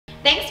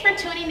Thanks for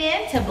tuning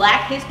in to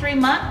Black History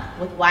Month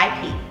with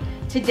YP.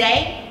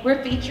 Today,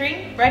 we're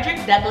featuring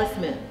Frederick Douglass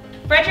Moon.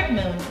 Frederick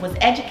Moon was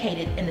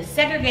educated in the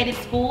segregated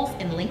schools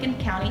in Lincoln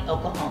County,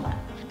 Oklahoma.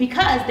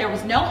 Because there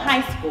was no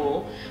high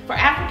school for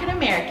African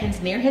Americans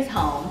near his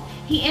home,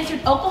 he entered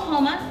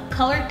Oklahoma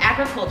Colored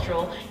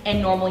Agricultural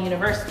and Normal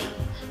University,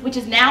 which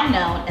is now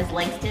known as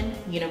Langston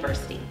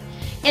University.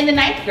 In the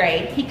 9th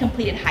grade, he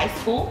completed high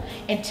school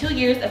and 2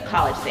 years of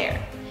college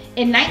there.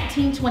 In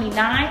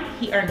 1929,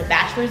 he earned a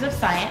Bachelor's of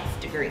Science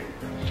degree.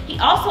 He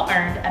also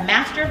earned a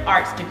Master of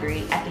Arts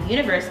degree at the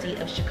University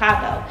of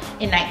Chicago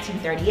in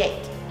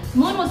 1938.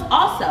 Moon was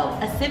also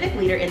a civic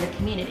leader in the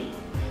community.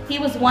 He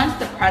was once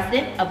the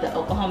president of the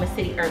Oklahoma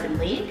City Urban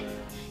League.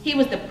 He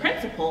was the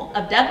principal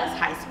of Douglass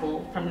High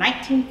School from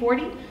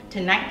 1940 to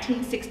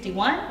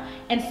 1961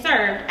 and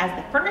served as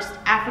the first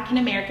African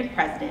American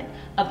president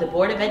of the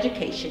Board of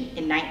Education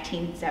in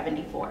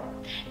 1974.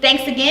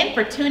 Thanks again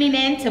for tuning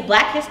in to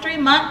Black History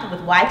Month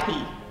with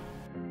YP.